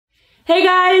Hey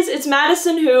guys, it's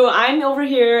Madison Hu. I'm over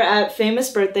here at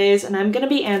Famous Birthdays and I'm gonna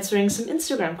be answering some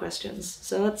Instagram questions.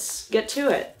 So let's get to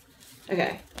it.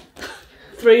 Okay.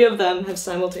 3 of them have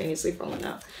simultaneously fallen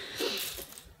out.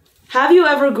 Have you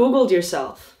ever Googled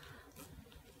yourself?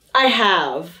 I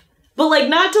have. But like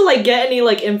not to like get any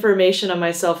like information on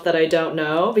myself that I don't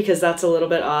know, because that's a little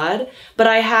bit odd. But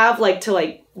I have like to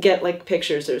like get like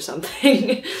pictures or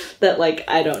something that like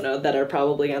I don't know that are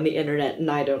probably on the internet and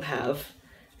I don't have.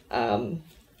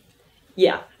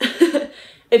 Yeah.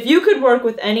 If you could work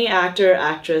with any actor or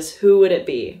actress, who would it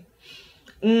be?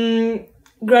 Greta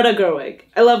Gerwig.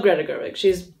 I love Greta Gerwig.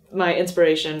 She's my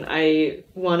inspiration. I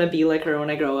want to be like her when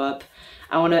I grow up.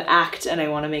 I want to act and I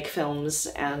want to make films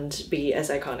and be as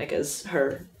iconic as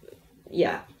her.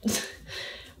 Yeah.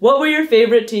 What were your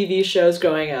favorite TV shows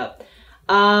growing up?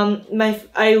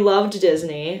 I loved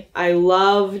Disney. I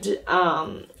loved,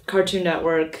 Cartoon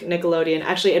Network, Nickelodeon.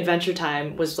 Actually, Adventure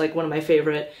Time was like one of my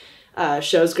favorite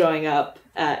shows growing up,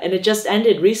 and it just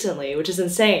ended recently, which is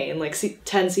insane, like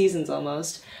 10 seasons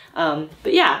almost. But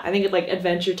yeah, I think of like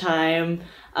Adventure Time,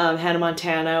 Hannah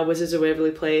Montana, Wizards of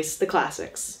Waverly Place, the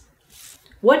classics.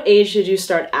 What age did you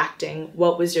start acting?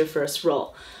 What was your first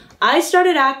role? I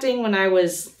started acting when I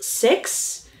was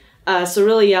 6, so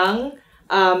really young.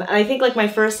 And I think like my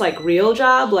first like real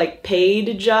job, like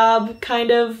paid job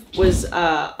kind of, was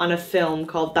on a film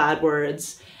called Bad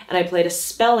Words, and I played a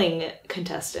spelling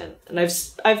contestant. And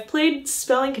I've played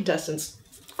spelling contestants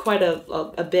quite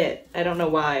a bit. I don't know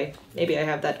why. Maybe I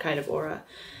have that kind of aura.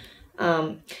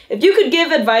 If you could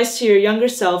give advice to your younger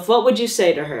self, what would you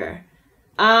say to her?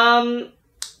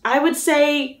 I would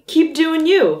say keep doing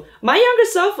you. My younger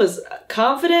self was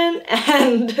confident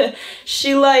and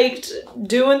she liked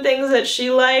doing things that she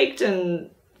liked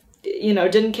and, you know,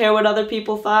 didn't care what other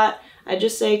people thought. I'd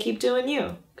just say keep doing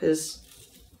you, because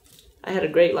I had a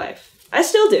great life. I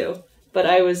still do, but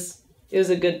it was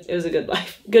a good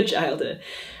life, good childhood.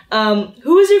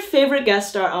 Who was your favorite guest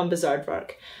star on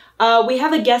Bizaardvark? We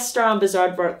have a guest star on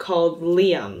Bizaardvark called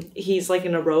Liam. He's like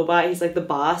in a robot. He's like the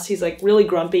boss. He's like really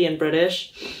grumpy and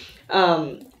British.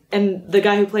 And the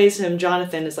guy who plays him,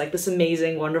 Jonathan, is like this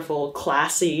amazing, wonderful,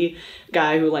 classy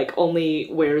guy who like only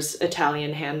wears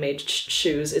Italian handmade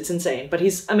shoes. It's insane, but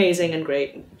he's amazing and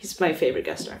great. He's my favorite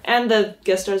guest star. And the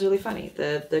guest star is really funny.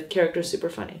 The character is super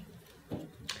funny.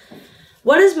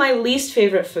 What is my least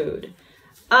favorite food?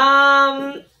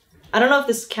 I don't know if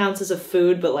this counts as a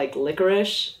food, but like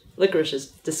licorice. Licorice is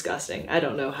disgusting. I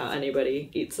don't know how anybody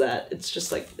eats that. It's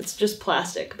just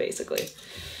plastic, basically.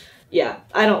 Yeah,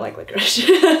 I don't like licorice.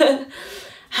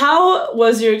 How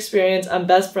was your experience on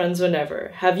Best Friends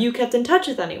Whenever? Have you kept in touch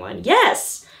with anyone?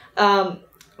 Yes!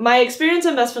 My experience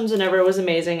on Best Friends Whenever was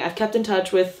amazing. I've kept in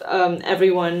touch with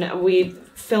everyone. We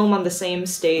film on the same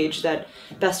stage that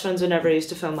Best Friends Whenever used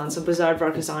to film on, so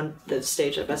Bizaardvark is on the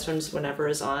stage that Best Friends Whenever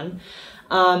is on.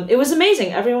 It was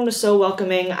amazing. Everyone was so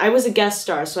welcoming. I was a guest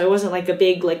star, so I wasn't like a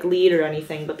big like lead or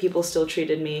anything, but people still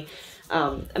treated me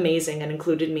amazing and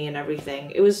included me in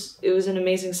everything. It was an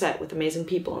amazing set with amazing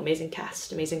people, amazing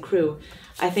cast, amazing crew.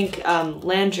 I think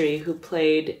Landry, who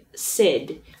played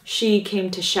Sid, she came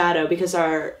to shadow because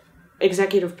our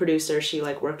executive producer, she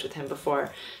like worked with him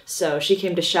before, so she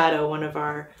came to shadow one of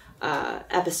our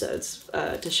episodes,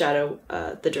 to shadow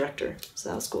the director. So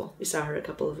that was cool. We saw her a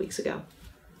couple of weeks ago.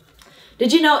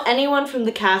 Did you know anyone from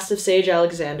the cast of Sage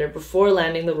Alexander before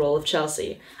landing the role of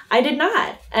Chelsea? I did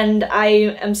not, and I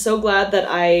am so glad that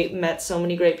I met so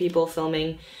many great people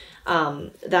filming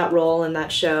that role and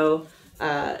that show.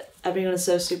 Everyone is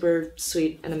so super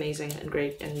sweet and amazing and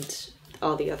great, and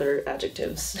all the other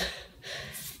adjectives.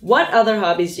 What other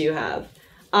hobbies do you have?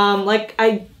 Like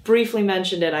I briefly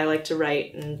mentioned it, I like to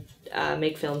write and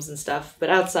make films and stuff,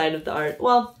 but outside of the art,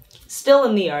 well, still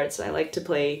in the arts, I like to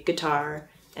play guitar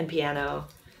and piano,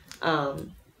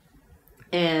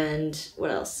 and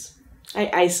what else? I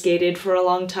ice skated for a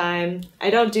long time. I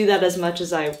don't do that as much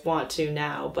as I want to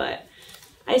now, but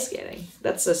ice skating,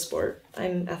 that's a sport.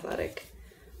 I'm athletic.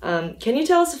 Can you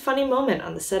tell us a funny moment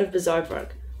on the set of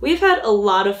Bizaardvark? We've had a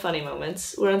lot of funny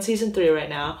moments. We're on season 3 right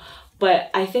now, but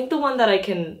I think the one that I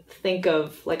can think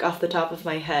of, like off the top of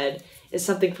my head, is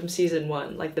something from season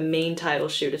 1, like the main title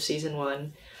shoot of season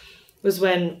 1, was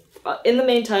when in the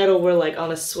main title we're like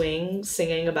on a swing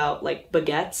singing about like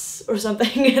baguettes or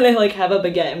something, and I like have a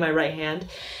baguette in my right hand,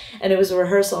 and it was a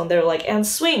rehearsal and they were like, and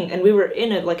swing, and we were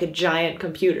in like a giant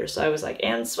computer, so I was like,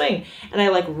 and swing, and I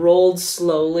like rolled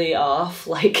slowly off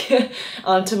like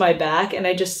onto my back, and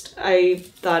I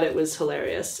thought it was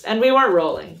hilarious, and we weren't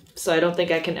rolling, so I don't think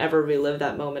I can ever relive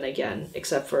that moment again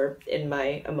except for in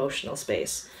my emotional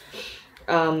space.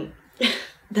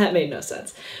 That made no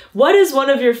sense. What is one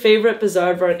of your favorite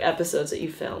Bizaardvark episodes that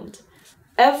you filmed?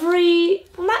 Well,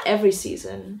 not every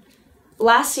season.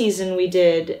 Last season we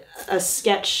did a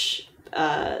sketch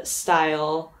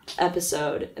style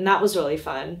episode, and that was really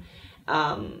fun.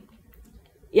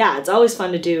 Yeah, it's always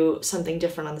fun to do something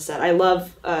different on the set. I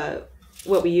love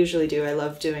what we usually do. I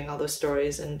love doing all those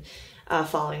stories and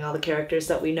following all the characters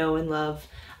that we know and love.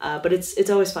 But it's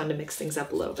always fun to mix things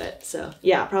up a little bit. So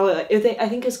yeah, probably I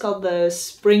think it's called the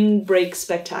Spring Break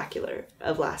Spectacular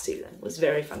of last season. It was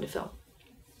very fun to film.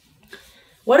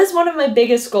 What is one of my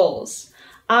biggest goals?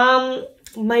 One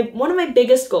of my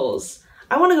biggest goals,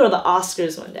 I want to go to the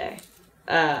Oscars one day.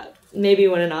 Maybe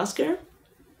win an Oscar?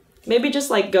 Maybe just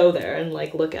like go there and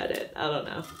like look at it. I don't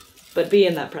know. But be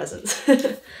in that presence.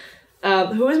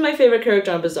 Who is my favorite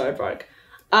character on Bizaardvark?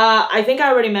 I think I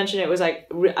already mentioned it was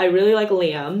like, I really like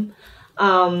Liam.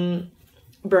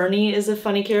 Bernie is a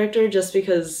funny character just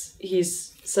because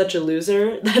he's such a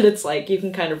loser that it's like you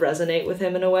can kind of resonate with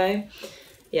him in a way.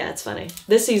 Yeah, it's funny.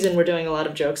 This season we're doing a lot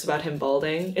of jokes about him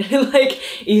balding. And like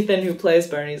Ethan, who plays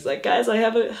Bernie's like, guys, I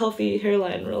have a healthy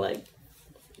hairline. And we're like,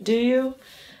 do you?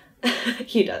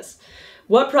 He does.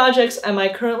 What projects am I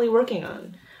currently working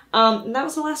on? And that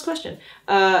was the last question.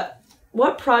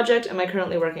 What project am I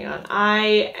currently working on?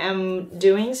 I am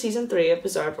doing season 3 of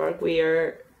Bizaardvark. We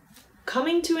are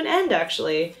coming to an end,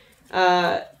 actually.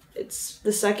 It's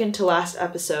the second to last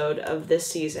episode of this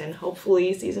season.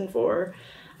 Hopefully season 4.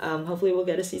 Hopefully we'll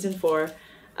get a season 4.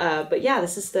 But yeah,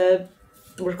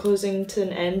 we're closing to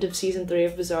an end of season 3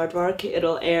 of Bizaardvark.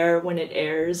 It'll air when it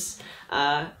airs.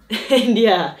 And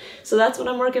yeah, so that's what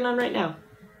I'm working on right now.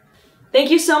 Thank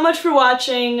you so much for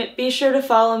watching. Be sure to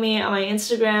follow me on my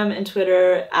Instagram and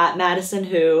Twitter at Madison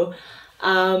Hu.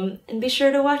 And be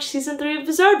sure to watch season 3 of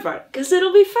Bizaardvark, because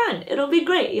it'll be fun. It'll be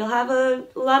great. You'll have a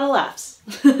lot of laughs.